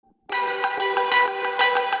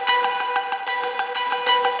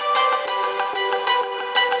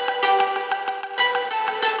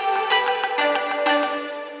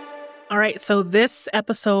right, so this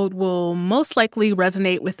episode will most likely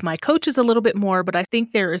resonate with my coaches a little bit more, but I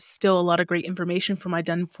think there is still a lot of great information for my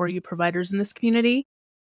done-for-you providers in this community.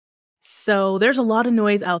 So there's a lot of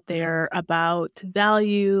noise out there about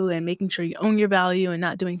value and making sure you own your value and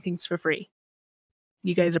not doing things for free.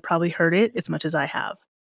 You guys have probably heard it as much as I have.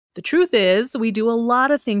 The truth is, we do a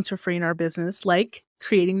lot of things for free in our business, like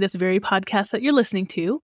creating this very podcast that you're listening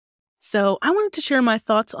to. So I wanted to share my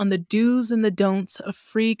thoughts on the do's and the don'ts of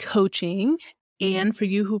free coaching, and for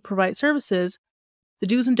you who provide services, the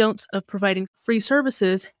do's and don'ts of providing free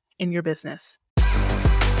services in your business.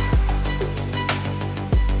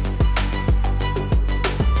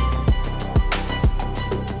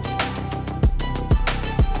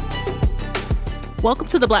 Welcome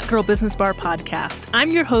to the Black Girl Business Bar podcast. I'm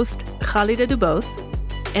your host, Khalida Dubose,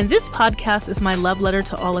 and this podcast is my love letter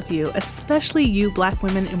to all of you, especially you Black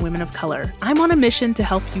women and women of color. I'm on a mission to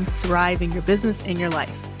help you thrive in your business and your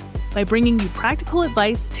life by bringing you practical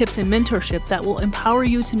advice, tips, and mentorship that will empower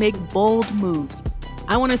you to make bold moves.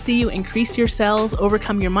 I want to see you increase your sales,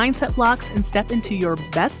 overcome your mindset blocks, and step into your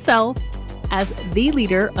best self as the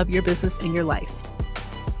leader of your business and your life.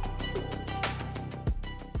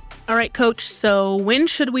 All right, Coach, so when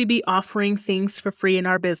should we be offering things for free in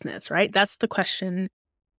our business, right? That's the question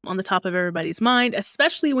on the top of everybody's mind,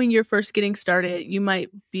 especially when you're first getting started. You might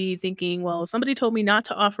be thinking, well, somebody told me not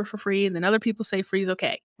to offer for free, and then other people say free is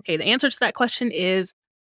okay. Okay, the answer to that question is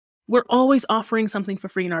we're always offering something for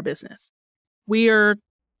free in our business. We are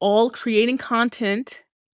all creating content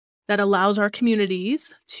that allows our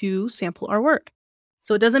communities to sample our work.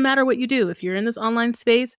 So it doesn't matter what you do. If you're in this online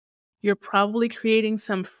space, you're probably creating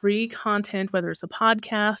some free content, whether it's a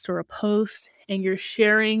podcast or a post, and you're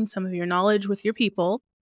sharing some of your knowledge with your people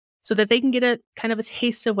so that they can get a kind of a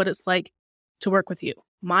taste of what it's like to work with you.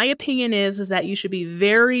 My opinion is that you should be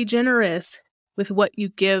very generous with what you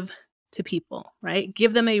give to people, right?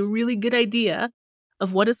 Give them a really good idea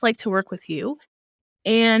of what it's like to work with you.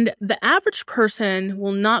 And the average person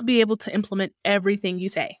will not be able to implement everything you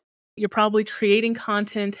say. You're probably creating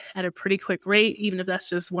content at a pretty quick rate, even if that's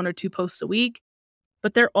just 1 or 2 posts a week.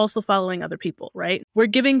 But they're also following other people, right? We're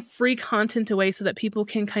giving free content away so that people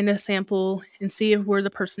can kind of sample and see if we're the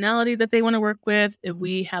personality that they want to work with, if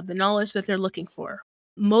we have the knowledge that they're looking for.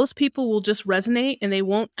 Most people will just resonate and they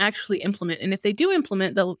won't actually implement. And if they do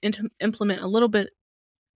implement, they'll implement a little bit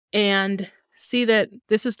and see that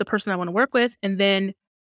this is the person I want to work with. And then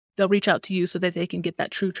they'll reach out to you so that they can get that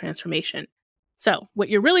true transformation. So what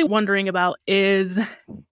you're really wondering about is,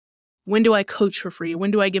 when do I coach for free? When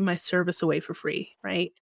do I give my service away for free,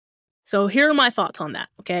 right? So here are my thoughts on that,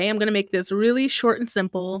 okay? I'm going to make this really short and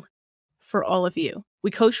simple for all of you. We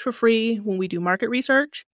coach for free when we do market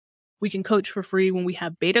research. We can coach for free when we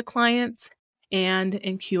have beta clients and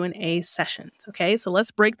in Q&A sessions, okay? So let's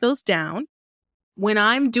break those down. When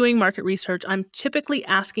I'm doing market research, I'm typically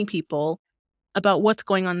asking people about what's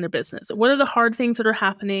going on in their business. What are the hard things that are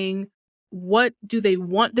happening? What do they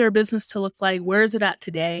want their business to look like? Where is it at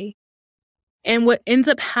today? And what ends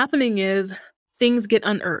up happening is things get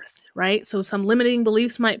unearthed, right? So some limiting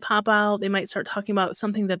beliefs might pop out. They might start talking about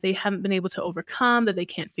something that they haven't been able to overcome, that they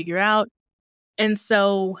can't figure out. And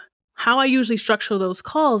so how I usually structure those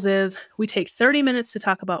calls is we take 30 minutes to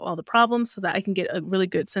talk about all the problems so that I can get a really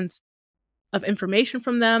good sense of information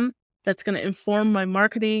from them that's going to inform my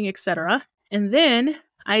marketing, etc. And then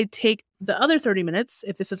I take the other 30 minutes,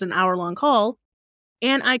 if this is an hour-long call,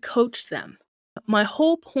 and I coach them. My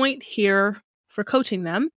whole point here for coaching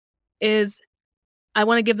them is I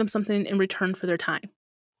want to give them something in return for their time.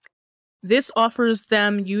 This offers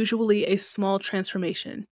them usually a small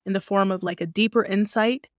transformation in the form of like a deeper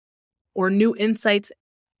insight or new insights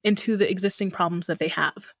into the existing problems that they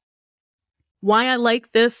have. Why I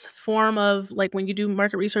like this form of, like, when you do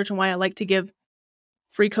market research, and why I like to give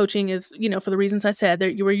free coaching is, for the reasons I said,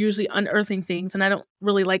 that you were usually unearthing things, and I don't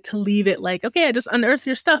really like to leave it like, okay, I just unearthed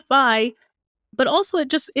your stuff, bye. But also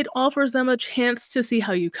it offers them a chance to see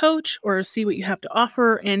how you coach or see what you have to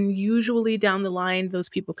offer. And usually down the line, those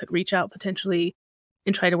people could reach out potentially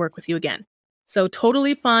and try to work with you again. So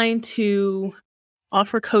totally fine to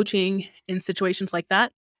offer coaching in situations like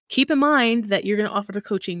that. Keep in mind that you're going to offer the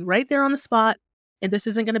coaching right there on the spot. And this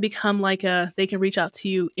isn't going to become like they can reach out to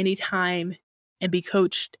you anytime and be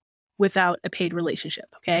coached without a paid relationship,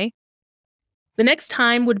 okay? The next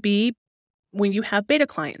time would be when you have beta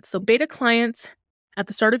clients. So beta clients at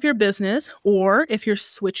the start of your business, or if you're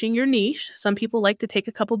switching your niche, some people like to take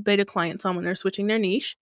a couple beta clients on when they're switching their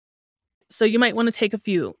niche. So you might want to take a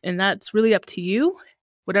few, and that's really up to you,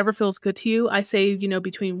 whatever feels good to you. I say,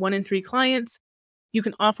 between 1 and 3 clients, you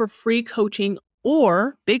can offer free coaching,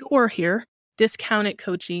 or, big or here, discounted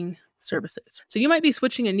coaching services. So you might be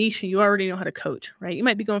switching a niche and you already know how to coach, right? You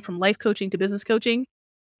might be going from life coaching to business coaching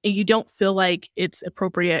and you don't feel like it's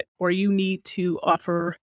appropriate or you need to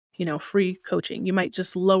offer, free coaching. You might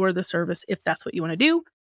just lower the service if that's what you want to do,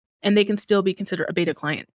 and they can still be considered a beta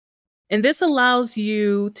client. And this allows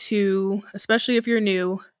you to, especially if you're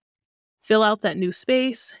new, fill out that new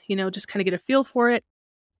space, just kind of get a feel for it,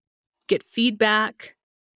 get feedback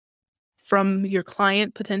from your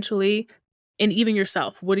client potentially, and even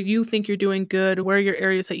yourself. What do you think you're doing good? Where are your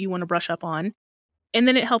areas that you want to brush up on? And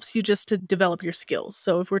then it helps you just to develop your skills.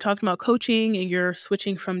 So if we're talking about coaching and you're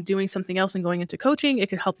switching from doing something else and going into coaching, it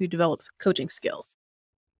could help you develop coaching skills.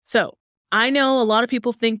 So I know a lot of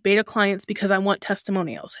people think beta clients because I want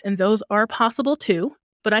testimonials, and those are possible too.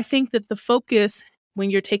 But I think that the focus when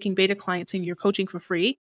you're taking beta clients and you're coaching for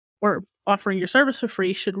free or offering your service for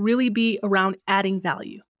free should really be around adding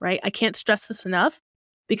value, right? I can't stress this enough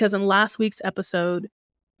because in last week's episode,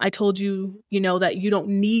 I told you, that you don't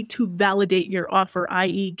need to validate your offer,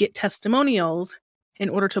 i.e. get testimonials in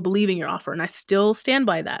order to believe in your offer. And I still stand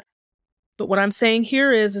by that. But what I'm saying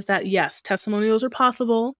here is that yes, testimonials are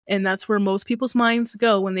possible. And that's where most people's minds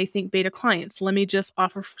go when they think beta clients. Let me just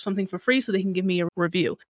offer something for free so they can give me a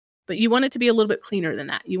review. But you want it to be a little bit cleaner than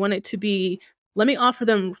that. You want it to be, let me offer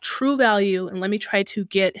them true value and let me try to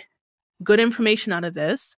get good information out of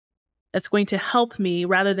this that's going to help me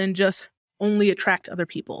rather than just only attract other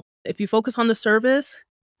people. If you focus on the service,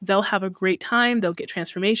 they'll have a great time, they'll get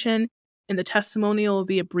transformation, and the testimonial will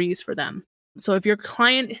be a breeze for them. So if your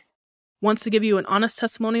client wants to give you an honest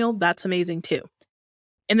testimonial, that's amazing too.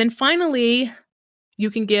 And then finally, you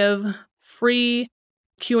can give free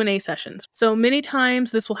Q&A sessions. So many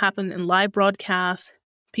times this will happen in live broadcasts.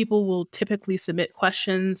 People will typically submit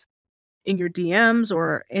questions in your DMs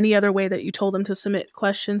or any other way that you told them to submit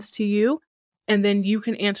questions to you. And then you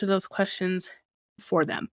can answer those questions for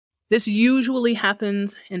them. This usually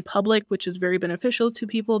happens in public, which is very beneficial to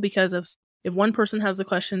people because if one person has a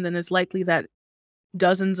question, then it's likely that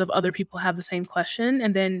dozens of other people have the same question.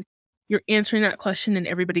 And then you're answering that question and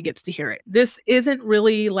everybody gets to hear it. This isn't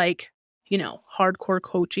really like, hardcore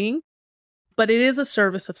coaching, but it is a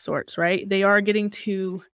service of sorts, right? They are getting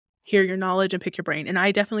to hear your knowledge and pick your brain. And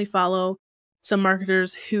I definitely follow some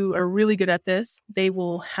marketers who are really good at this. They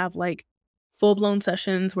will have like full-blown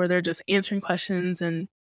sessions where they're just answering questions and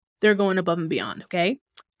they're going above and beyond, okay?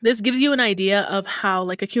 This gives you an idea of how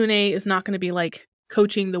like a Q&A is not going to be like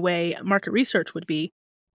coaching the way market research would be,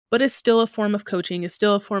 but it's still a form of coaching. It's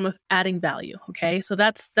still a form of adding value, okay? So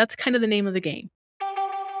that's kind of the name of the game.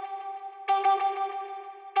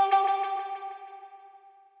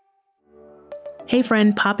 Hey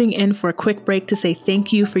friend, popping in for a quick break to say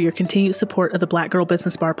thank you for your continued support of the Black Girl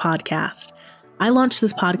Business Bar podcast. I launched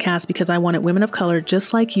this podcast because I wanted women of color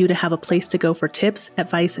just like you to have a place to go for tips,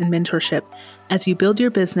 advice, and mentorship as you build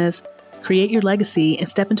your business, create your legacy, and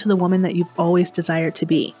step into the woman that you've always desired to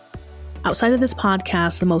be. Outside of this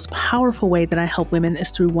podcast, the most powerful way that I help women is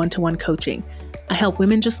through one-to-one coaching. I help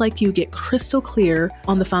women just like you get crystal clear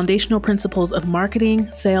on the foundational principles of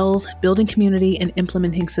marketing, sales, building community, and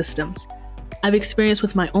implementing systems. I've experienced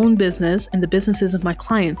with my own business and the businesses of my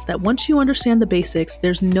clients that once you understand the basics,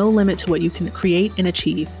 there's no limit to what you can create and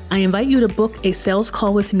achieve. I invite you to book a sales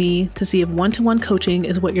call with me to see if one-to-one coaching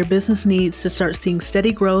is what your business needs to start seeing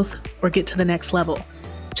steady growth or get to the next level.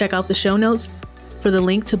 Check out the show notes for the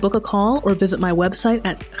link to book a call or visit my website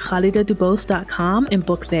at khalidadubose.com and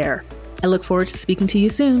book there. I look forward to speaking to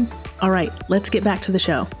you soon. All right, let's get back to the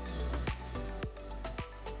show.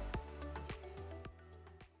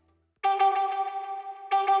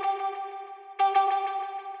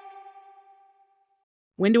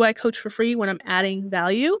 When do I coach for free? When I'm adding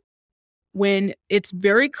value, when it's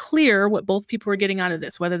very clear what both people are getting out of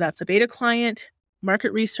this, whether that's a beta client,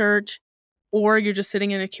 market research, or you're just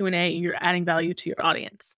sitting in a Q&A and you're adding value to your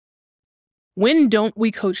audience. When don't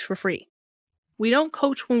we coach for free? We don't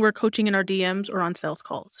coach when we're coaching in our DMs or on sales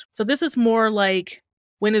calls. So this is more like,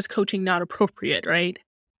 when is coaching not appropriate, right?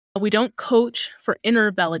 We don't coach for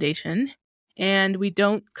inner validation, and we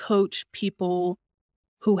don't coach people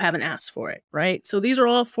who haven't asked for it, right? So these are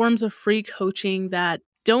all forms of free coaching that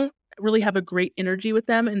don't really have a great energy with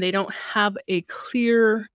them, and they don't have a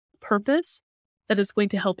clear purpose that is going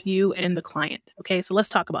to help you and the client. Okay, so let's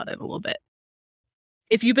talk about it a little bit.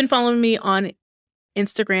 If you've been following me on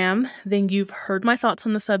Instagram, then you've heard my thoughts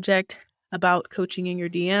on the subject about coaching in your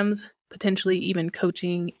DMs, potentially even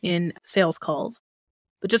coaching in sales calls.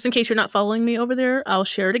 But just in case you're not following me over there, I'll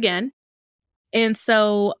share it again. And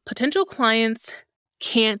so potential clients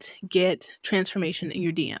can't get transformation in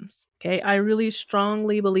your DMs. Okay. I really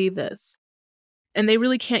strongly believe this. And they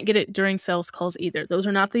really can't get it during sales calls either. Those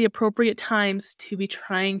are not the appropriate times to be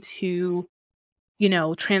trying to,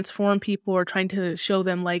 transform people or trying to show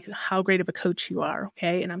them like how great of a coach you are.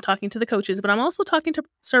 Okay. And I'm talking to the coaches, but I'm also talking to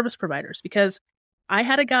service providers because I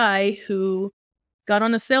had a guy who got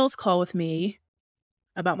on a sales call with me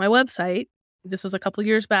about my website. This was a couple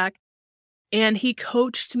years back. And he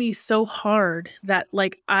coached me so hard that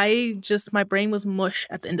like my brain was mush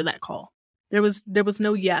at the end of that call. There was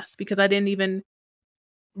no yes because I didn't even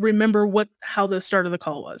remember how the start of the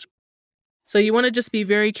call was. So you want to just be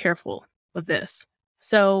very careful with this.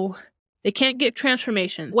 So they can't get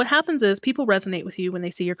transformation. What happens is people resonate with you when they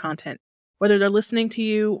see your content, whether they're listening to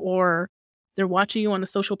you or they're watching you on a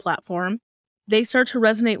social platform. They start to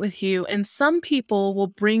resonate with you, and some people will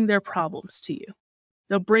bring their problems to you.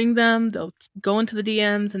 They'll bring them, they'll go into the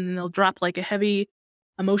DMs, and then they'll drop like a heavy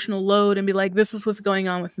emotional load and be like, this is what's going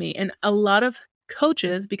on with me. And a lot of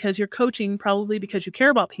coaches, because you're coaching probably because you care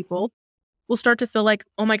about people, will start to feel like,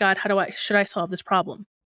 oh my God, should I solve this problem?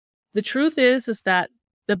 The truth is that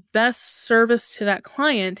the best service to that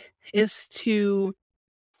client is to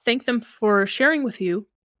thank them for sharing with you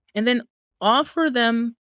and then offer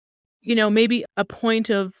them, maybe a point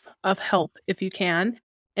of help if you can.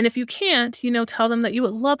 And if you can't, tell them that you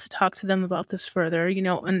would love to talk to them about this further,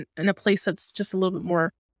 in a place that's just a little bit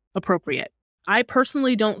more appropriate. I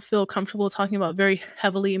personally don't feel comfortable talking about very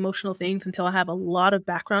heavily emotional things until I have a lot of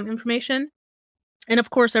background information. And of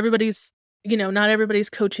course, not everybody's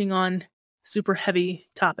coaching on super heavy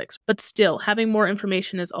topics, but still having more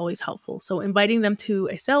information is always helpful. So inviting them to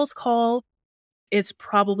a sales call is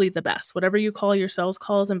probably the best. Whatever you call your sales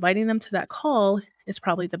calls, inviting them to that call is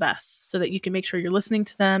probably the best so that you can make sure you're listening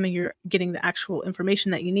to them and you're getting the actual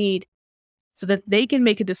information that you need so that they can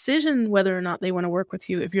make a decision whether or not they want to work with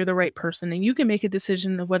you if you're the right person, and you can make a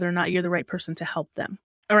decision of whether or not you're the right person to help them.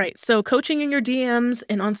 All right, so coaching in your DMs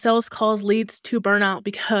and on sales calls leads to burnout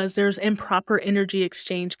because there's improper energy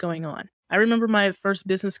exchange going on. I remember my first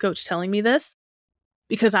business coach telling me this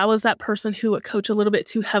because I was that person who would coach a little bit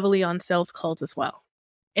too heavily on sales calls as well.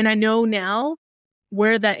 And I know now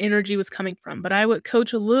where that energy was coming from, but I would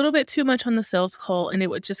coach a little bit too much on the sales call and it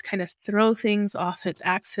would just kind of throw things off its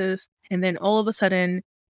axis. And then all of a sudden,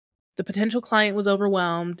 the potential client was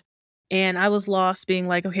overwhelmed and I was lost being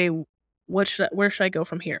like, okay, where should I go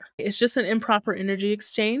from here? It's just an improper energy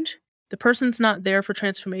exchange. The person's not there for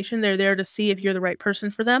transformation. They're there to see if you're the right person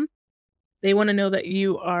for them. They want to know that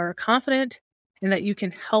you are confident and that you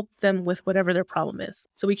can help them with whatever their problem is.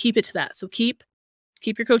 So we keep it to that. So keep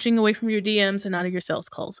your coaching away from your DMs and out of your sales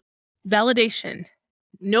calls. Validation.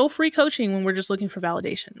 No free coaching when we're just looking for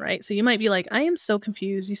validation, right? So you might be like, I am so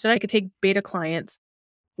confused. You said I could take beta clients,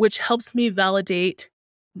 which helps me validate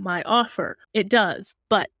my offer. It does,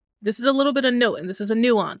 but this is a little bit of note, and this is a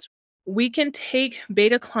nuance. We can take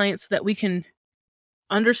beta clients so that we can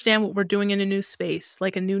understand what we're doing in a new space,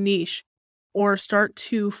 like a new niche, or start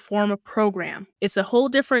to form a program. It's a whole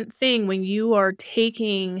different thing when you are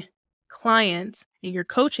taking clients and you're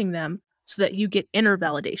coaching them so that you get inner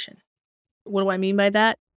validation. What do I mean by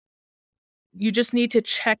that? You just need to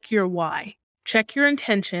check your why. Check your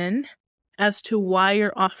intention as to why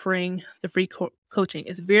you're offering the free coaching.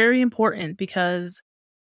 It's very important because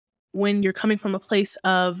when you're coming from a place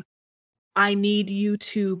of, I need you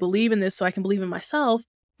to believe in this so I can believe in myself,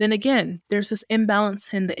 then again, there's this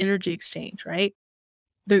imbalance in the energy exchange, right?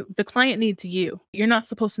 The client needs you. You're not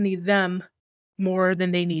supposed to need them more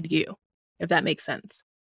than they need you, if that makes sense.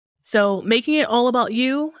 So making it all about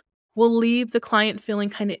you will leave the client feeling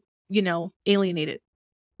kind of, alienated.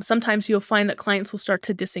 Sometimes you'll find that clients will start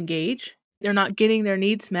to disengage. They're not getting their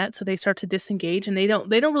needs met, so they start to disengage and they don't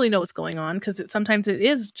really know what's going on because sometimes it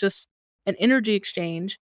is just an energy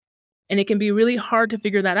exchange and it can be really hard to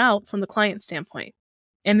figure that out from the client standpoint.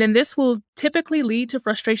 And then this will typically lead to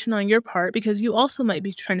frustration on your part because you also might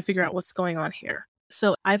be trying to figure out what's going on here.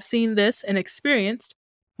 So I've seen this and experienced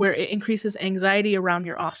where it increases anxiety around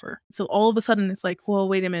your offer. So all of a sudden it's like, well,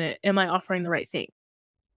 wait a minute, am I offering the right thing?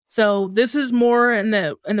 So this is more in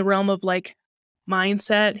the realm of like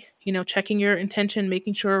mindset, checking your intention,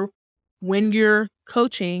 making sure when you're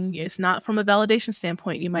coaching, it's not from a validation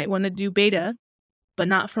standpoint. You might want to do beta, but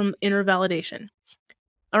not from inner validation.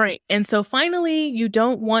 All right. And so finally, you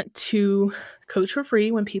don't want to coach for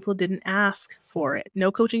free when people didn't ask for it. No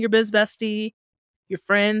coaching your biz bestie, your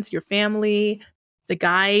friends, your family, the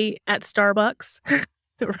guy at Starbucks,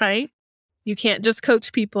 right? You can't just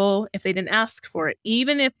coach people if they didn't ask for it.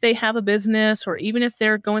 Even if they have a business or even if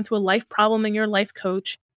they're going through a life problem and you're a life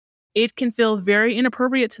coach, it can feel very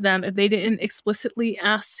inappropriate to them if they didn't explicitly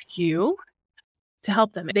ask you to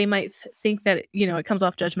help them. They might think that, it comes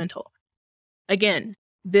off judgmental. Again,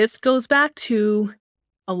 this goes back to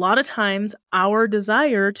a lot of times our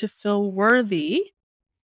desire to feel worthy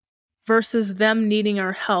versus them needing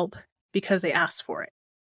our help because they asked for it,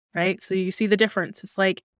 right? So you see the difference. It's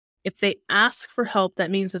like if they ask for help,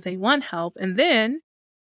 that means that they want help. And then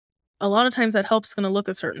a lot of times that help's going to look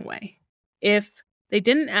a certain way. If they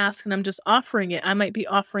didn't ask and I'm just offering it, I might be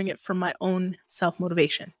offering it from my own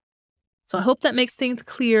self-motivation. So I hope that makes things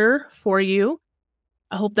clear for you.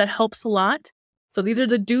 I hope that helps a lot. So these are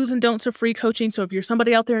the do's and don'ts of free coaching. So if you're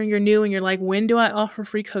somebody out there and you're new and you're like, when do I offer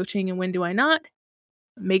free coaching and when do I not?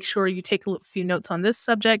 Make sure you take a few notes on this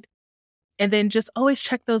subject. And then just always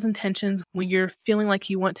check those intentions when you're feeling like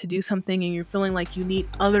you want to do something and you're feeling like you need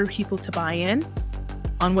other people to buy in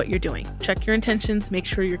on what you're doing. Check your intentions, make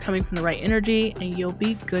sure you're coming from the right energy, and you'll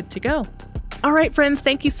be good to go. All right, friends,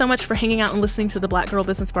 thank you so much for hanging out and listening to the Black Girl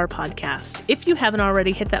Business Bar podcast. If you haven't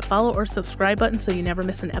already, hit that follow or subscribe button so you never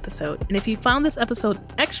miss an episode. And if you found this episode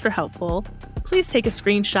extra helpful, please take a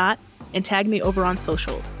screenshot and tag me over on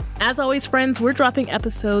socials. As always, friends, we're dropping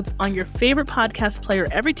episodes on your favorite podcast player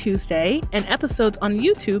every Tuesday and episodes on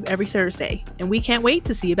YouTube every Thursday. And we can't wait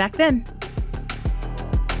to see you back then.